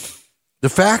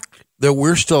fact that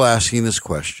we're still asking this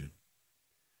question,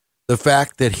 the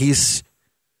fact that he's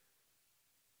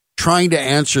trying to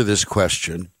answer this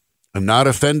question and not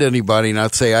offend anybody,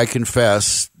 not say, I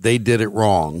confess, they did it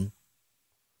wrong.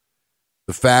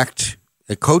 The fact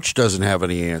that coach doesn't have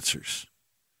any answers.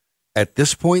 At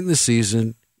this point in the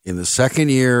season, in the second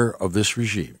year of this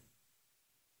regime,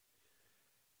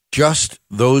 just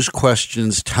those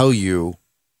questions tell you,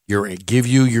 give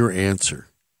you your answer.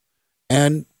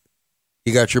 And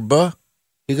you got your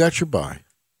you got your bye.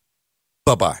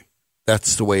 Bye-bye.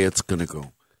 That's the way it's going to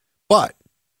go. But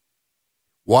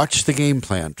watch the game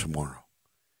plan tomorrow.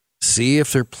 See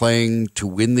if they're playing to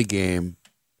win the game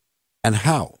and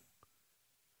how.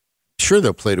 Sure,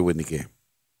 they'll play to win the game.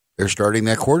 They're starting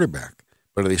that quarterback.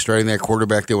 But are they starting that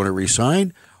quarterback they want to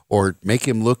re-sign or make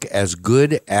him look as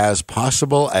good as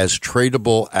possible, as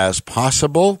tradable as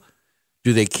possible?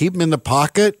 Do they keep him in the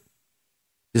pocket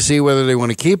to see whether they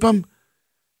want to keep him?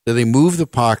 Do they move the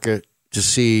pocket to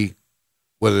see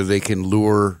whether they can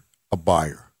lure a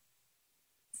buyer?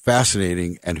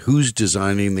 Fascinating. And who's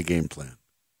designing the game plan?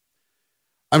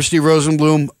 I'm Steve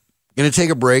Rosenbloom. Going to take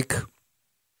a break.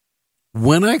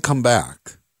 When I come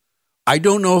back, I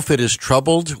don't know if it has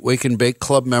troubled Wake and Bake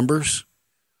Club members,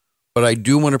 but I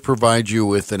do want to provide you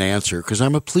with an answer because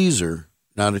I'm a pleaser,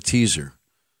 not a teaser.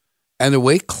 And the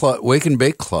Wake and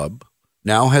Bake Club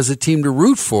now has a team to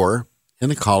root for in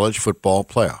the college football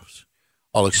playoffs.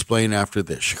 I'll explain after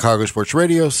this. Chicago Sports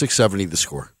Radio, 670 The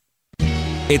Score.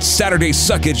 It's Saturday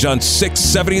Suckage on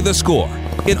 670 The Score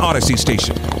in Odyssey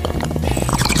Station.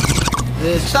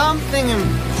 There's something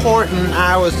important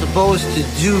I was supposed to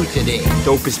do today.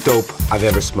 Dopest dope I've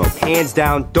ever smoked. Hands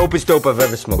down, dopest dope I've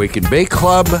ever smoked. Wake and Bake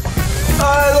Club.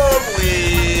 I love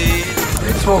weed.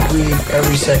 I smoke weed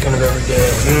every second of every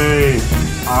day. Hey,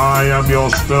 I am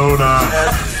your stoner.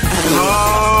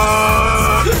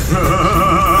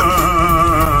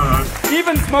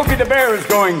 Even Smokey the Bear is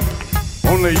going,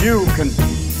 only you can.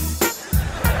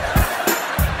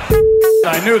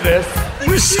 I knew this.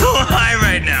 We're so high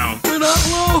right now. We're not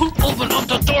low. Open up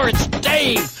the door. It's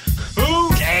Dave. Who?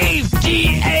 Dave.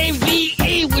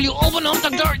 D-A-V-E. Will you open up the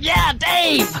door? Yeah,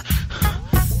 Dave.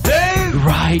 Dave?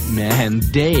 Right, man.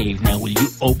 Dave. Now, will you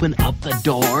open up the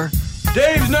door?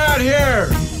 Dave's not here.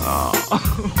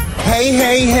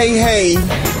 Hey.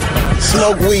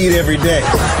 Smoke weed every day.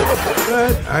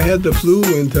 But I had the flu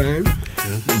one time.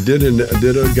 Did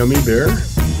a gummy bear.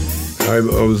 I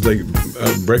was like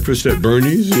breakfast at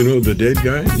Bernie's, the dead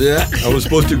guy. Yeah. I was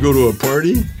supposed to go to a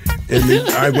party, and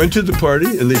I went to the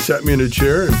party, and they sat me in a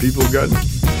chair, and people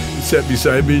sat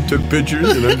beside me, took pictures,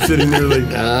 and I'm sitting there like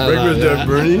breakfast at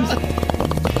Bernie's.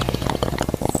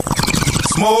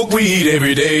 Smoke weed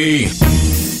every day.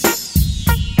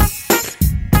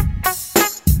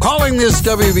 Calling this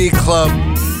WB Club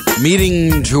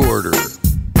meeting to order.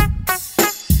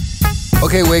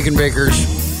 Okay, Wake and Bakers.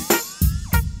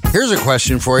 Here's a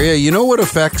question for you. You know what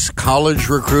affects college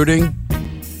recruiting?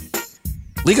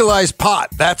 Legalized pot,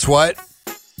 that's what.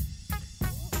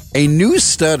 A new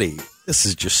study, this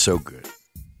is just so good.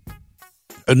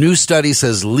 A new study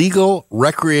says legal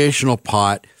recreational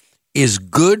pot is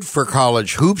good for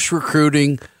college hoops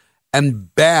recruiting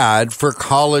and bad for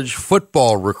college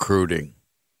football recruiting.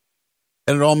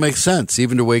 And it all makes sense,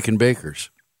 even to Wake and Bakers.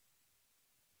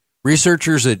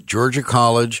 Researchers at Georgia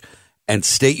College and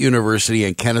State University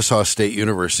and Kennesaw State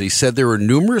University said there were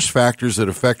numerous factors that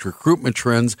affect recruitment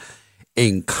trends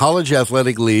in college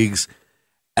athletic leagues,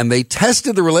 and they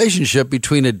tested the relationship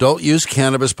between adult use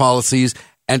cannabis policies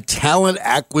and talent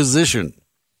acquisition.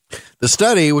 The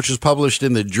study, which was published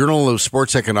in the Journal of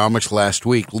Sports Economics last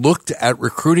week, looked at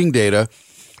recruiting data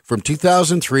from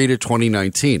 2003 to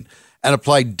 2019 and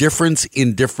applied difference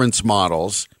in difference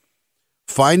models,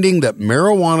 finding that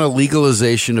marijuana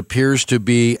legalization appears to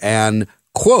be an,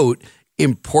 quote,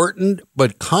 important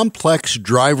but complex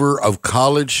driver of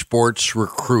college sports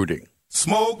recruiting.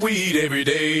 Smoke weed every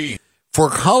day. For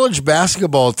college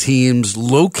basketball teams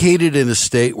located in a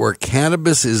state where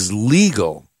cannabis is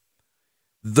legal,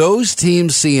 those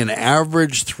teams see an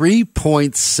average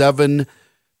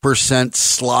 3.7%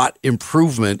 slot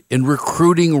improvement in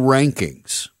recruiting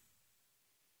rankings.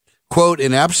 Quote,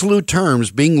 in absolute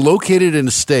terms, being located in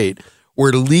a state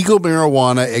where legal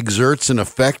marijuana exerts an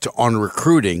effect on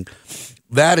recruiting,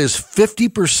 that is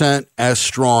 50% as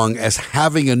strong as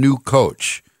having a new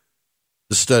coach,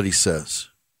 the study says.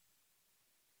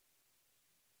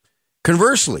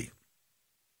 Conversely,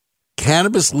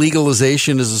 cannabis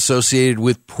legalization is associated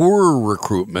with poorer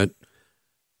recruitment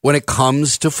when it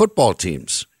comes to football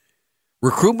teams.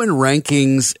 Recruitment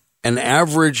rankings an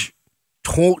average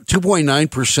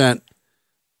 2.9%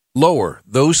 lower.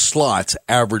 Those slots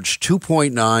average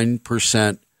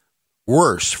 2.9%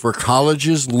 worse for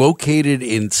colleges located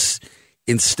in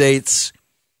states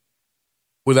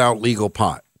without legal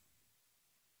pot.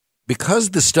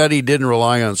 Because the study didn't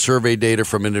rely on survey data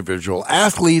from individual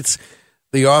athletes,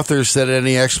 the authors said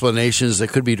any explanations that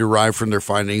could be derived from their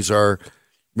findings are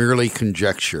merely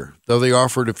conjecture, though they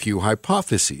offered a few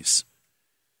hypotheses.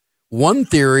 One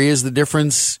theory is the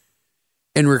difference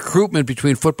in recruitment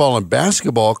between football and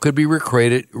basketball could be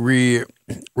related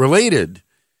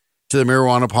to the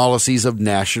marijuana policies of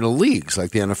national leagues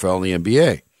like the NFL and the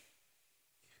NBA.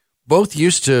 Both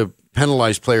used to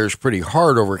penalize players pretty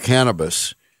hard over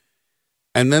cannabis,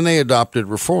 and then they adopted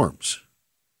reforms.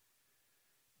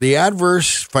 The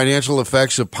adverse financial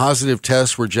effects of positive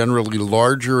tests were generally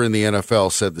larger in the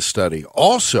NFL, said the study.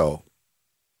 Also,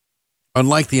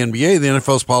 unlike the NBA, the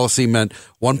NFL's policy meant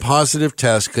one positive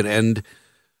test could end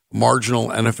a marginal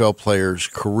NFL player's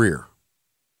career,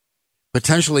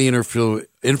 potentially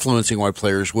influencing why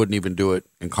players wouldn't even do it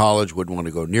in college, wouldn't want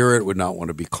to go near it, would not want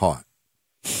to be caught.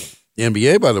 The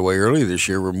NBA, by the way, earlier this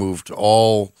year removed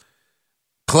all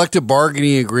collective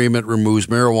bargaining agreement, removes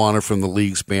marijuana from the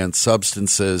league's banned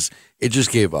substances. It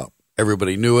just gave up.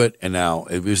 Everybody knew it, and now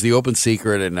it was the open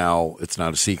secret, and now it's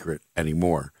not a secret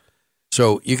anymore.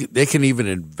 So they can even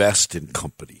invest in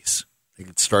companies. They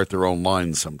can start their own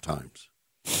lines sometimes.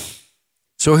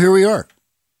 So here we are,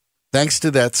 thanks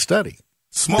to that study.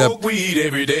 Smoke weed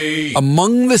every day.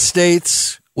 Among the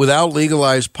states without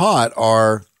legalized pot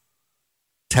are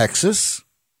Texas,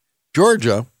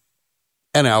 Georgia,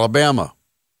 and Alabama.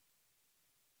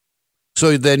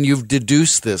 So then you've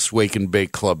deduced this, Wake and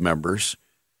Bake Club members.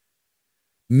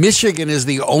 Michigan is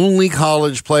the only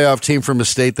college playoff team from a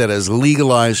state that has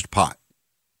legalized pot.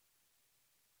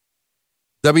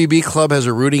 WB Club has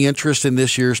a rooting interest in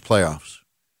this year's playoffs.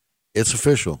 It's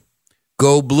official.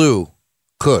 Go Blue,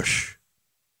 Kush.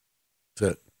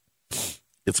 That's it.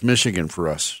 It's Michigan for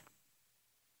us.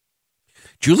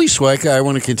 Julie Swyka, I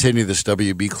want to continue this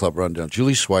WB Club rundown.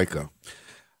 Julie Swyka.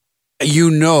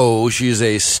 You know she's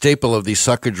a staple of the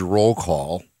Suckage roll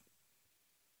call,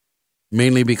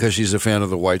 mainly because she's a fan of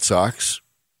the White Sox.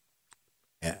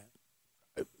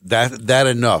 That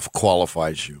enough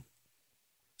qualifies you.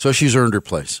 So she's earned her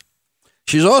place.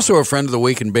 She's also a friend of the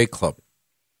Wake and Bake Club.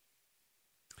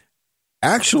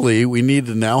 Actually, we need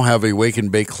to now have a Wake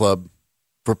and Bake Club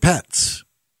for pets.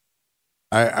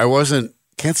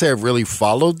 Can't say I've really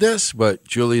followed this, but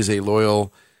Julie is a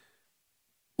loyal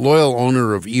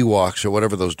owner of Ewoks or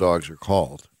whatever those dogs are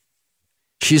called.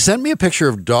 She sent me a picture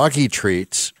of doggy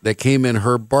treats that came in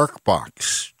her Bark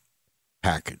Box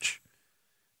package.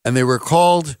 And they were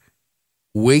called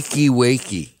Wakey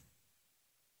Wakey.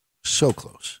 So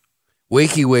close.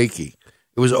 Wakey Wakey.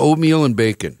 It was oatmeal and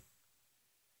bacon.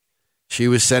 She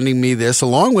was sending me this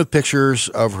along with pictures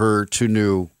of her two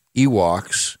new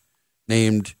Ewoks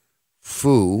named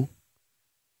Foo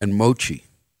and Mochi.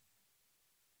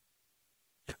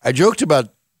 I joked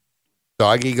about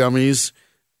doggy gummies,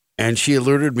 and she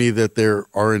alerted me that there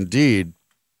are indeed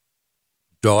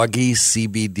doggy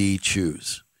CBD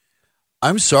chews.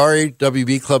 I'm sorry,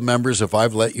 WB Club members, if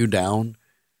I've let you down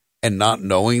and not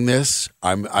knowing this.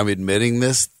 I'm admitting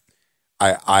this.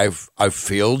 I've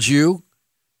failed you.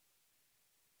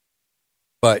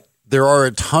 But there are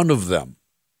a ton of them.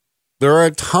 There are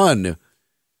a ton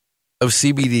of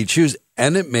CBD chews,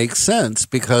 and it makes sense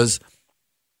because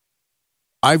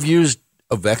I've used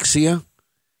Avexia.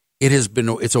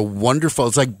 It's a wonderful,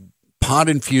 it's like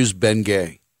pod-infused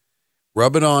Bengay.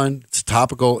 Rub it on, it's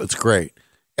topical, it's great.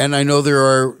 And I know there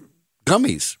are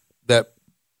gummies that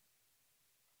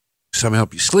some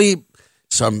help you sleep,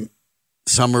 some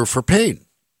are for pain.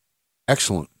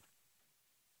 Excellent.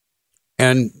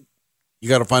 And you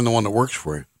got to find the one that works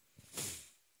for you.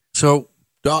 So,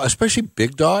 especially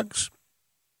big dogs,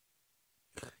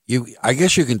 I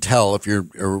guess you can tell if you're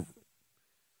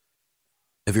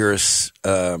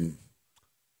a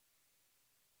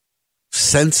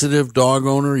sensitive dog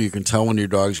owner, you can tell when your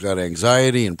dog's got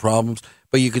anxiety and problems.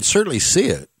 But you can certainly see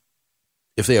it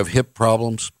if they have hip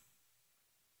problems,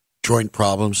 joint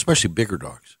problems, especially bigger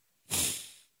dogs.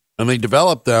 And they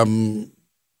develop them,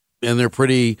 and they're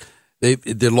pretty.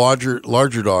 The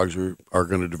larger dogs are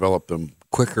going to develop them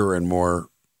quicker and more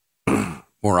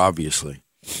obviously.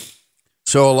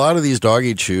 So a lot of these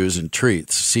doggy chews and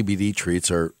treats, CBD treats,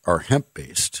 are hemp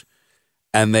based,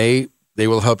 and they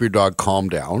will help your dog calm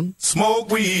down. Smoke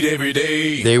weed every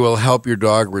day. They will help your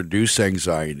dog reduce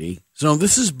anxiety. So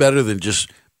this is better than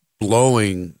just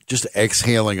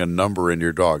exhaling a number in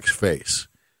your dog's face,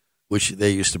 which they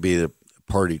used to be the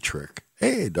party trick.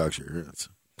 Hey, dogs are here.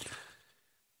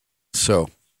 So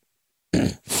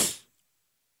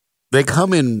they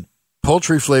come in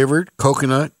poultry flavored,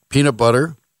 coconut, peanut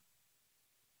butter.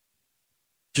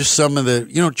 Just some of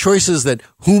the, choices that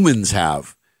humans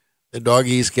have. The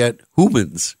doggies get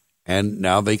humans, and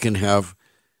now they can have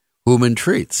human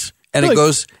treats. And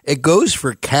it goes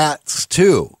for cats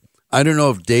too. I don't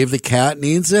know if Dave the cat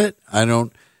needs it.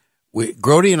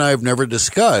 Grody and I have never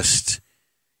discussed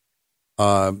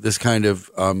this kind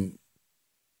of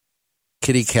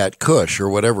kitty cat kush or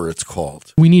whatever it's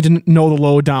called. We need to know the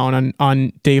lowdown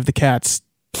on Dave the cat's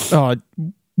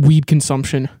weed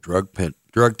consumption.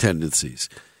 Drug tendencies.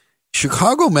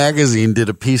 Chicago Magazine did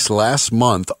a piece last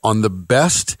month on the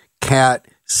best cat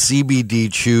CBD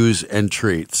chews and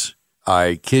treats.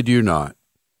 I kid you not.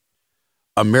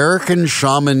 American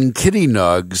Shaman Kitty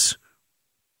Nugs,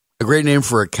 a great name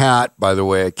for a cat, by the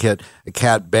way, a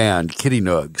cat band, Kitty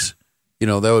Nugs.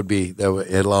 That would be at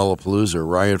Lollapalooza,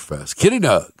 Riot Fest. Kitty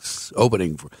Nugs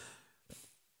opening for,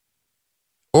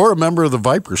 or a member of the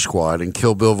Viper Squad in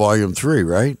Kill Bill Volume 3,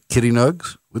 right? Kitty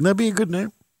Nugs. Wouldn't that be a good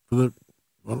name for the?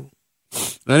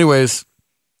 Anyways,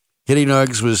 Kitty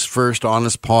Nugs was first,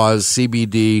 Honest Paws,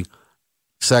 CBD,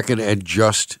 second, and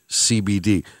just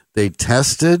CBD. They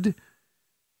tested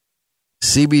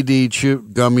CBD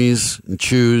gummies and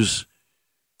chews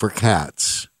for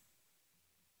cats.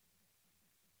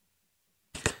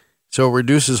 So it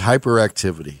reduces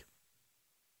hyperactivity.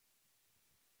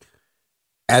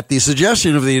 At the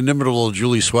suggestion of the inimitable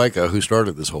Julie Swyka, who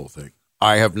started this whole thing,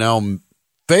 I have now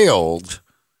failed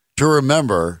to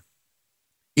remember,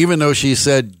 even though she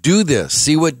said, do this,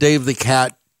 see what Dave the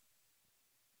cat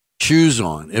chews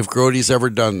on, if Grody's ever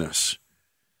done this.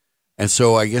 And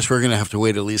so I guess we're going to have to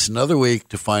wait at least another week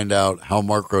to find out how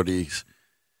Mark Grody's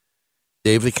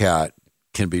Dave the cat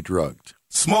can be drugged.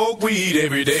 Smoke weed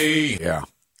every day. Yeah,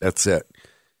 that's it.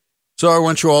 So I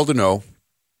want you all to know,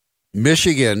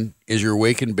 Michigan is your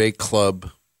Wake and Bake Club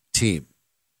team.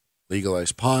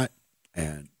 Legalized pot,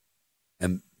 and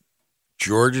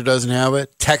Georgia doesn't have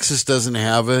it. Texas doesn't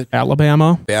have it.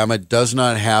 Alabama does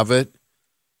not have it.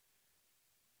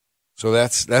 So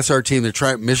that's our team.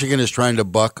 Michigan is trying to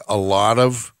buck there's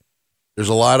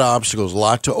a lot of obstacles, a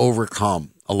lot to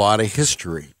overcome, a lot of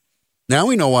history. Now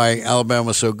we know why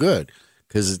Alabama's so good,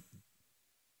 because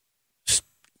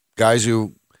guys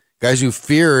who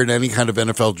feared any kind of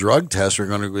NFL drug test are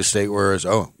going to a state where it's,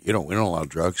 we don't allow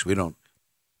drugs. We don't.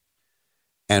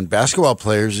 And basketball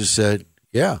players have said,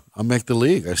 yeah, I'll make the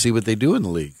league. I see what they do in the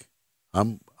league.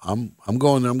 I'm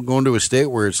going to a state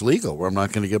where it's legal, where I'm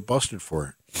not going to get busted for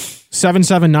it.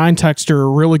 779 texter, a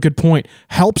really good point.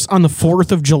 Helps on the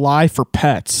 4th of July for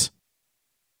pets.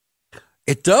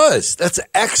 It does. That's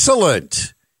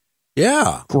excellent.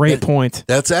 Yeah. Great point.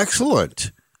 That's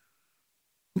excellent.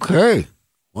 Okay.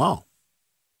 Wow.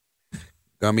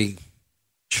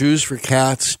 Choose for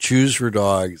cats, choose for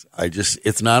dogs.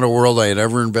 It's not a world I had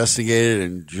ever investigated,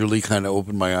 and Julie kind of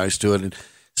opened my eyes to it. And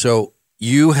so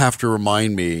you have to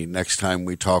remind me next time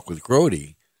we talk with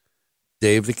Grody,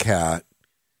 Dave the cat,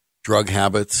 drug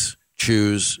habits,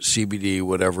 choose, CBD,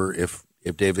 whatever. If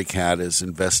Dave the cat has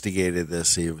investigated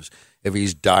this, if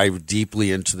he's dived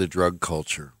deeply into the drug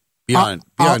culture beyond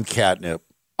catnip.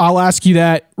 I'll ask you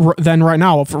that then right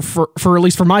now for at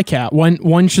least for my cat.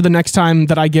 When should the next time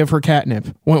that I give her catnip?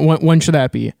 When should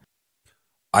that be?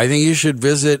 I think you should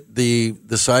visit the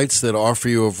sites that offer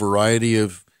you a variety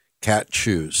of cat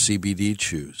chews, CBD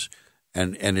chews.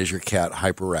 And is your cat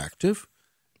hyperactive?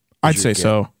 I'd say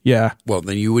so, yeah. Well,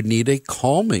 then you would need a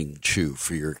calming chew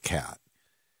for your cat.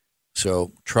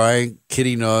 So try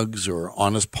Kitty Nugs or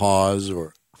Honest Paws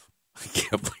or I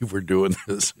can't believe we're doing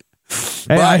this.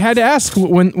 Hey, I had to ask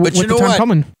when the time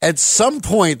coming. At some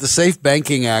point, the Safe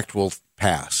Banking Act will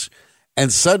pass,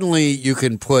 and suddenly you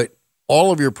can put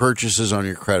all of your purchases on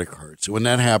your credit cards. When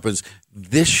that happens,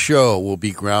 this show will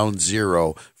be ground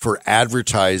zero for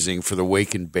advertising for the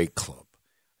Wake and Bake Club.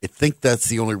 I think that's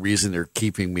the only reason they're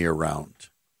keeping me around.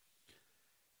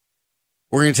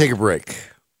 We're going to take a break,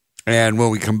 and when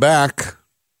we come back,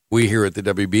 we here at the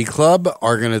WB Club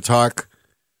are going to talk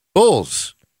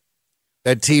Bulls.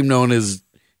 That team known as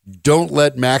Don't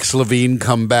Let Max Levine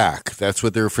Come Back. That's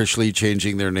what they're officially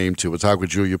changing their name to. We'll talk with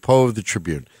Julia Poe of the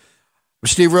Tribune. I'm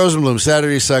Steve Rosenbloom,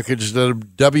 Saturday Suckage, the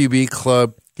WB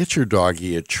Club. Get your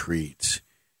doggy a treat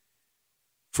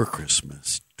for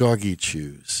Christmas. Doggy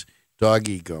chews,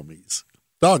 doggy gummies,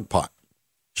 dog pot.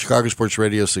 Chicago Sports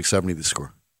Radio 670 The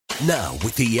Score. Now,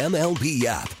 with the MLB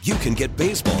app, you can get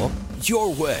baseball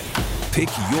your way. Pick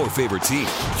your favorite team,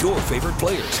 your favorite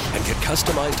players, and get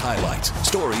customized highlights,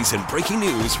 stories, and breaking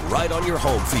news right on your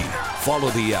home feed. Follow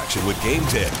the action with Game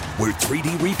Day, where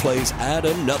 3D replays add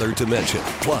another dimension.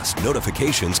 Plus,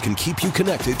 notifications can keep you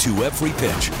connected to every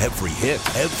pitch, every hit,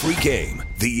 every game.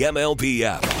 The MLB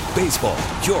app. Baseball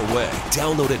your way.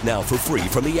 Download it now for free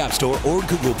from the App Store or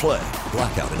Google Play.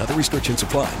 Blackout and other restrictions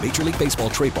apply. Major League Baseball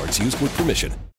trademarks used with permission.